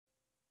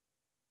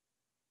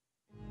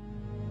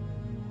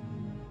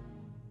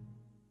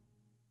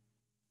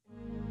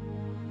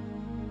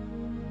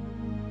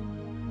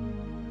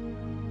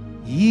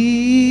Ifune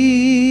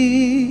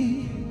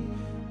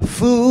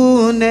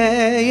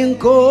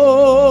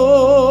inkosi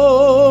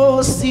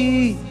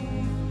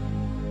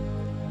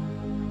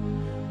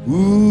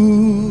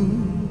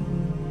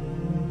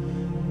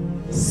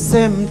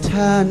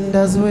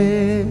semthandazwe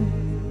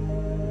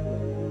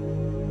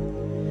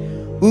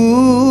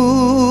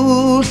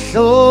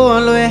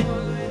uhlolwe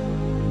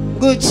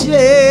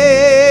kuJesu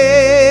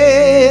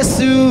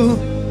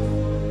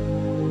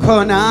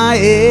khona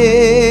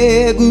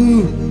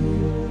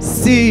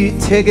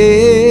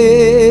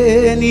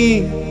sithekeni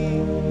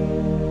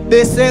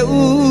bese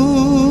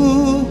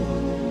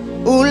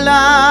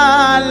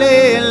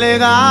ulalele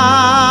kahle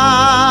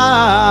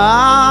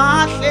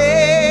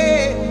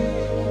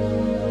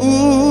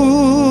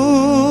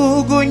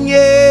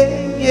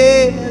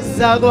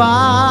ukunyenyeza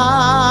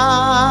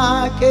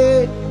kwakhe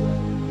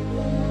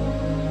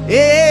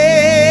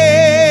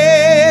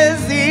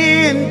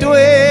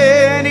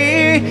ezintweni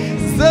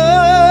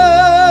zonke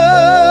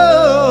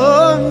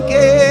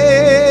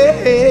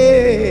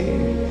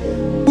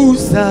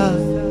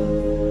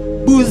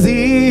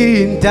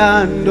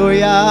buzintando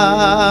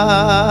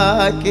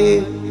yakhe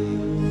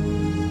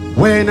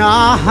wena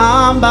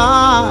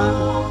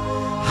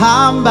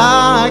hamba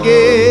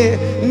ke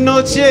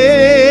noJesu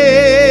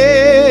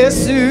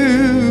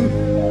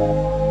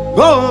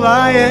ngoba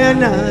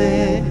yena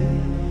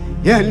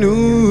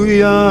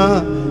yanuya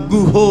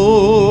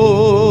kuhola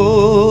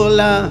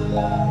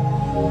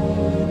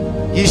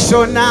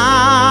ishona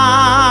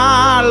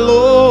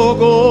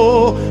logo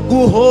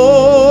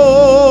kuhola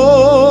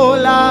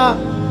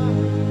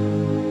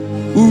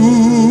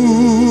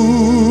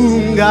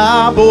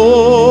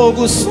ungabo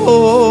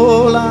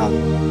kusola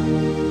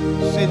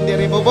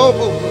sendere bobo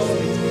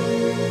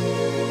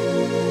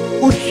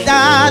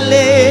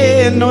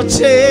uhlale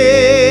noJesu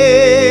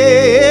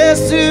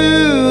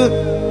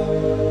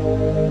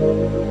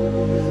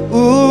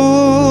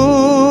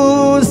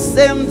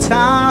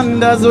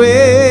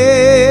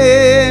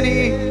usemthandazweni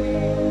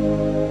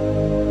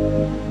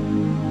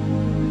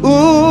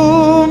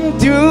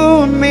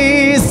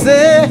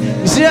umdumise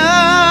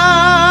njalo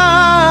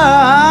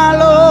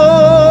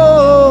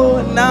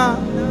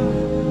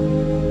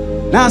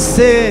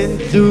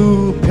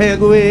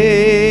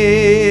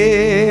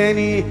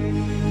nasentluphekweni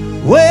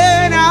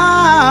wena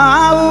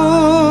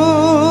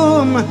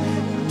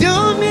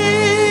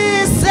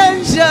umdumise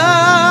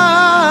njalo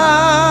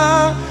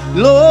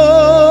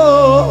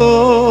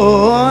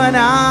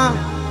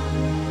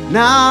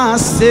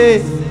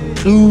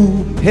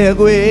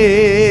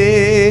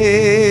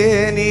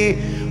nasentluphekweni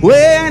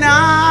wena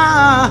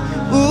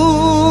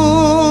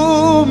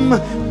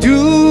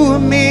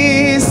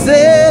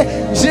umdumise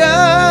njalo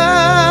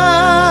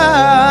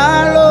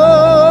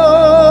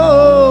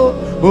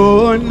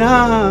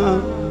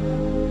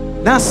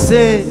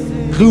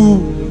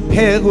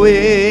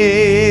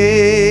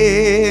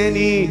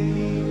nasentluphekweni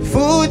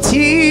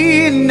futhi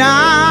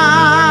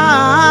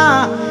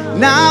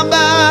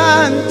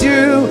nabantu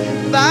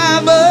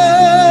babone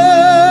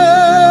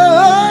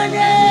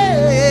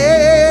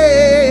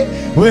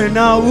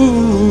wena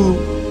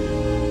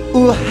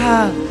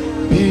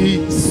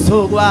uhambiso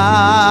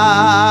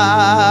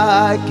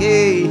kwakhe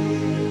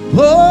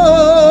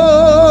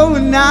oh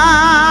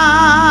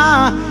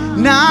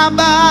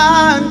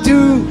nabantu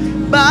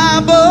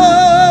babone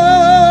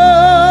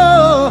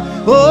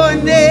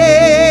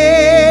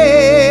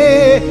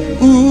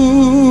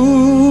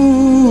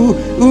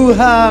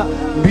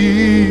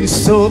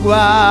uhambiso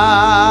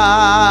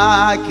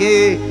kwakhe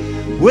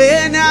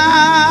wena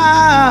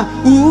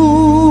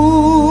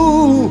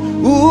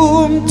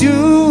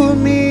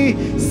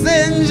umdumise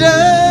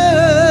njalo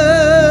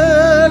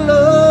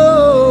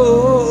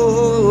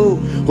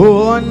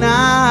ona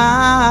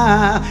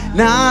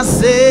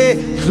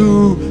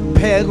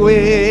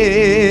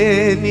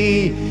nasentluphekweni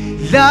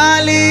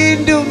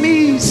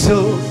dlalindumiso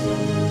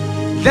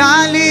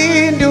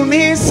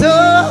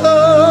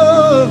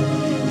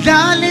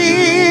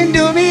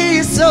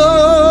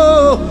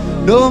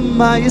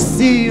noma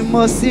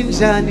isimo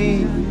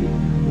sinjani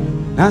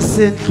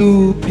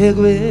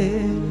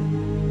nasentluphekweni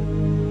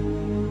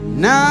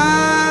nabantu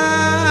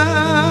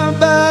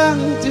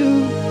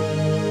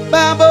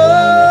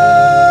babone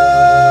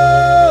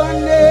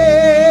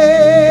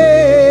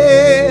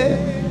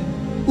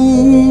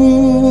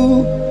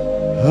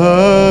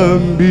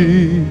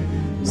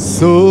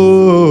uhambiso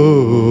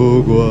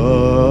kwakhe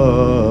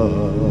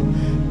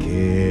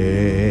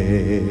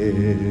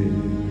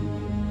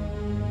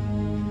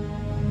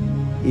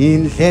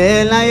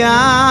indlela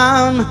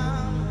yami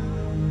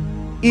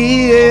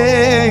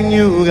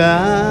iyenyuka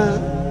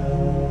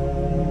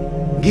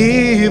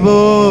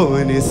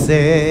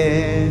ngibonise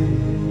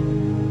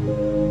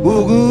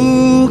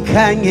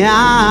ukukhanya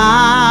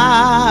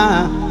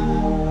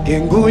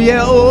ngenguye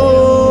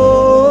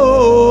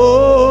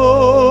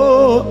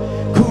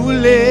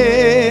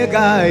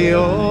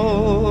khulekayo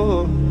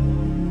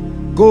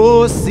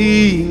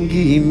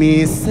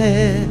kosingimise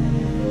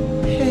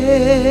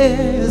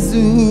phezulu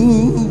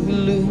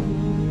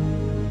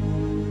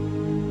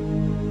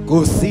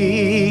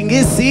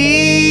kusingisi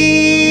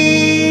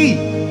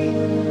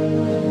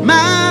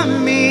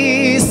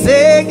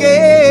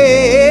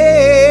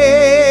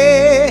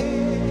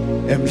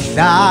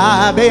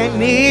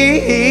emhlabeni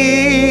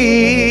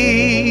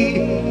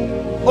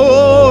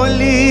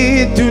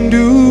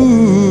olitundu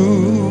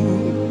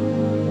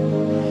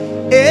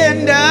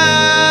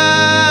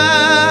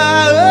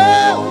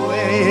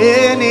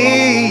endaweni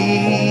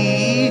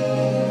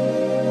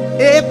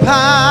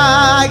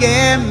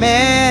ephakeme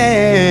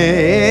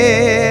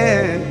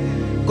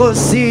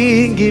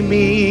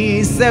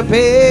kosingimise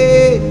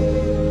phezulu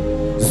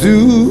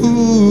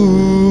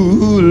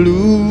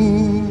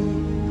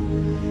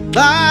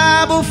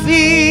babufika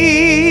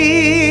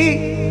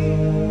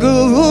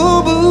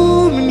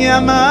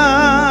ubumnyama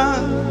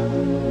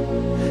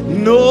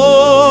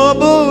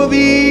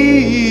nobubi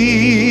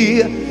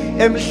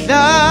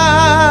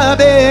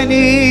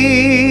emhlabeni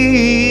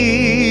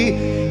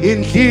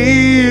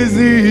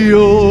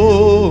inhliziyo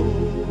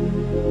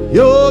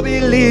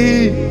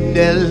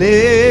yobilindele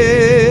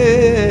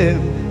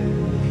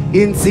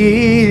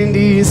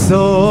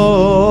insindiso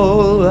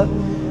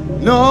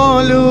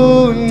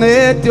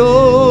noluncedo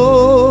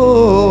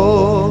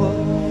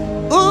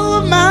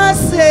uma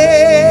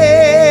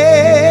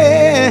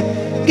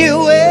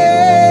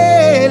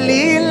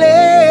sengiwelile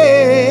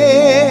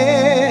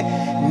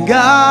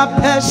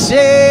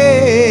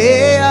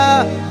ngaphesheya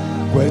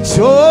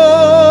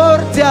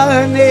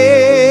kweJordane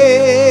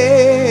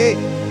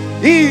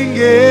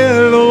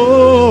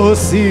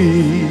ingelosi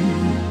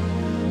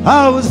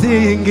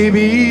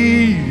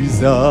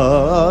awuzingibiza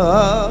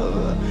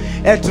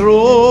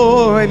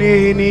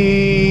etronini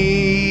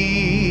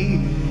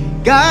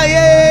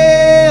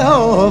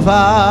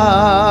kaYehova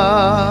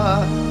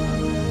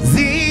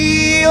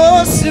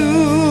ziyosu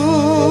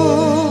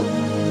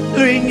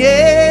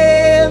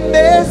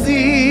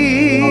lw'inyembezi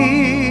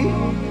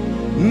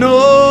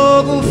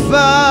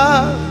nokufa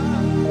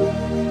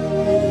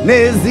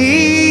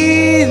nezinsizi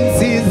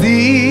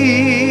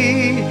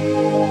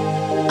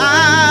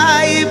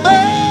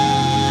ayibalwa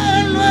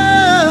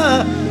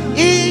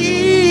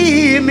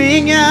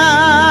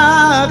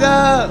iminyaka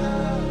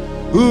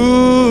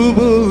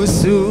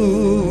ubusu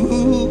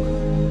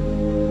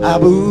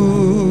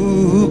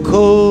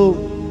abukho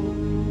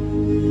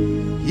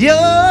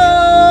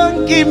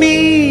yonke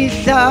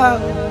imihla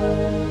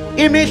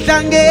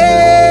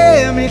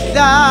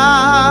ngemihla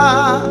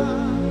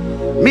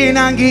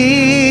mina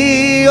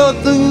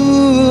ngiyothu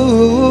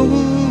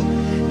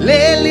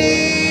leli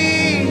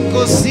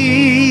nkosi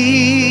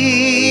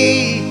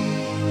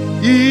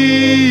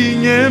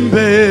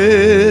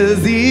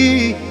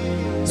inyembezi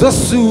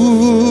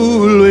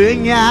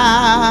zosulwenya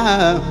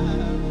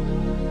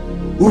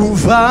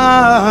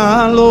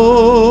uvalo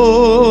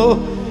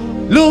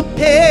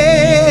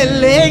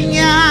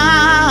luphelenya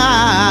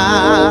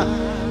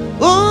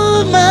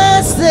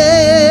umase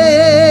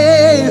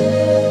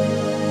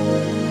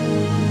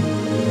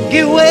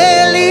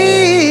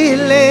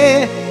ngiwelile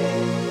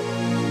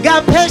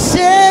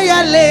ngaphesheya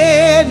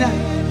lena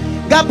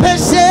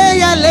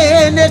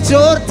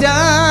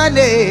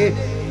eJordane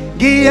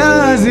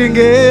ngiyazi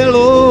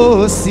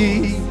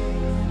ngelosi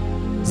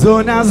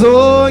zona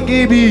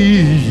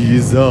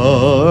zongibiza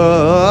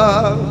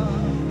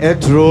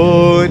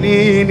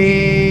etronini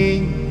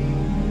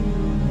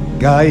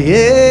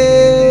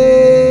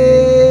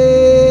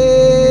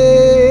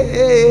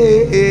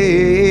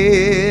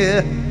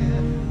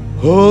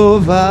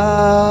kaYehova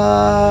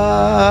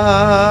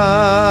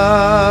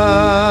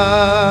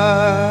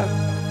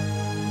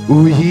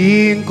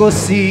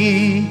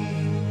uyinkosi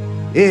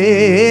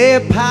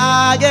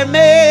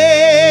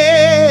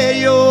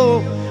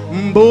ephakemeyo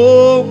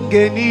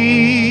mbongeni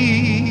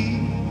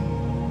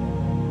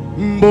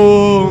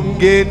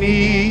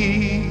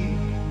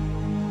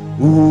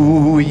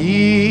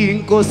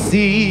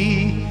uyinkosi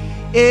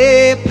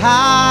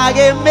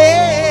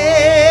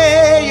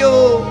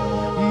ephakemeyo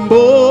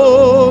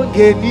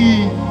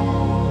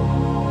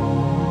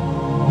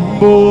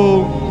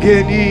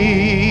mbongeni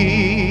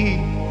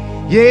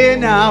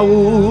yena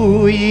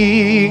uyinkosi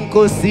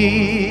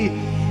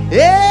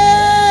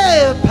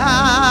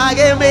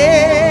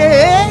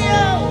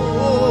ephakemeyo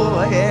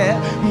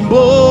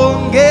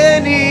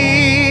mbongeni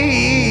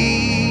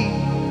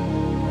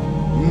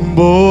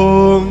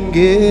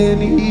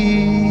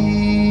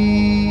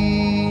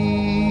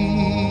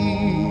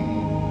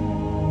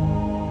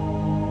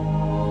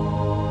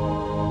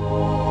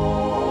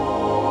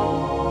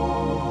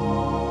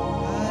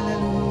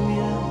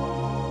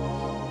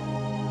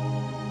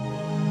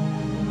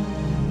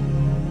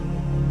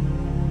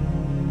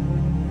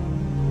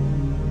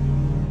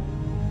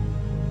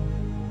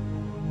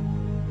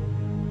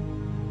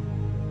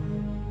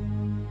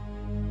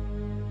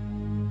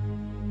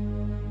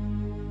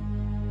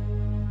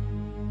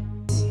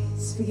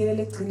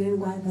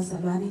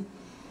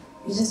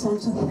We just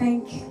want to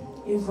thank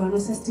everyone in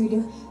the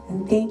studio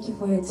and thank you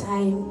for your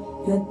time,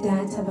 your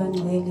data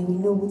bandwele. We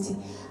know ukuthi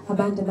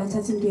abantu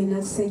abathatha intweni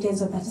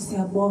akusetshenzwa but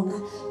siyabonga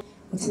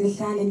ukuthi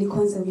nihlale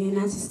nikhonze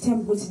kuyenathi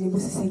sithemba ukuthi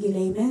nibusisekile.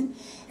 Amen.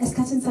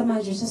 Esikhathini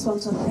samanje we just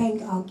want to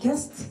thank our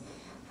guest,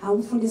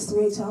 umfundisi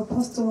wethu, our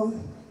apostle.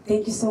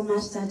 Thank you so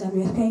much, Dad, and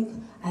we thank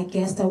our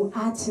guest, our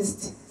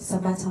artist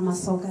Sabata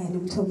Masoka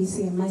and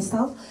Mtobisi and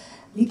myself.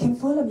 You can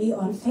follow me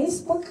on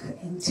Facebook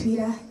and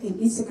Twitter and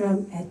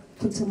Instagram at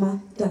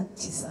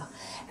putuma.tisa.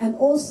 And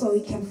also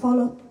you can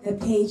follow the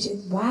page at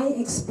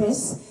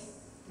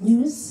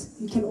yexpressnews.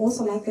 You can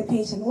also like the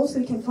page, and also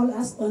you can follow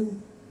us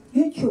on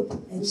YouTube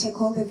and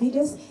check all the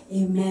videos.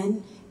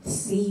 Amen.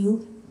 See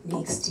you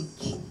next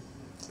week.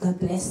 God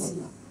bless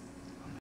you.